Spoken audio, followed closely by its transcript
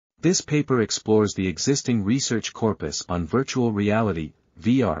This paper explores the existing research corpus on virtual reality,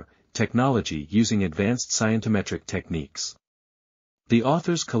 VR, technology using advanced scientometric techniques. The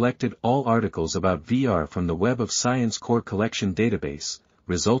authors collected all articles about VR from the Web of Science Core Collection database,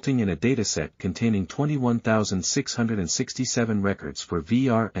 resulting in a dataset containing 21,667 records for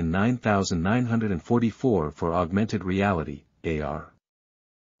VR and 9,944 for augmented reality, AR.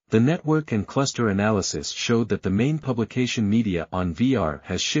 The network and cluster analysis showed that the main publication media on VR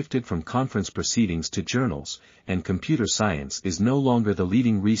has shifted from conference proceedings to journals, and computer science is no longer the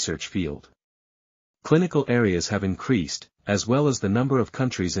leading research field. Clinical areas have increased, as well as the number of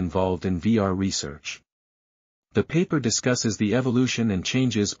countries involved in VR research. The paper discusses the evolution and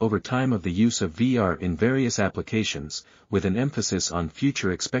changes over time of the use of VR in various applications, with an emphasis on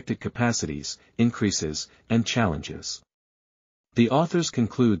future expected capacities, increases, and challenges. The authors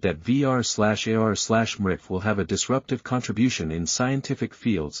conclude that VR/AR/MRIF will have a disruptive contribution in scientific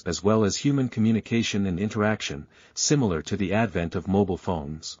fields as well as human communication and interaction, similar to the advent of mobile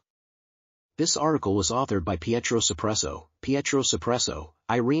phones. This article was authored by Pietro,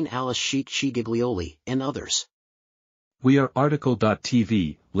 Irene Alice Chicchi Giglioli, and others. We are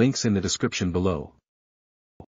RTCLTV, links in the description below.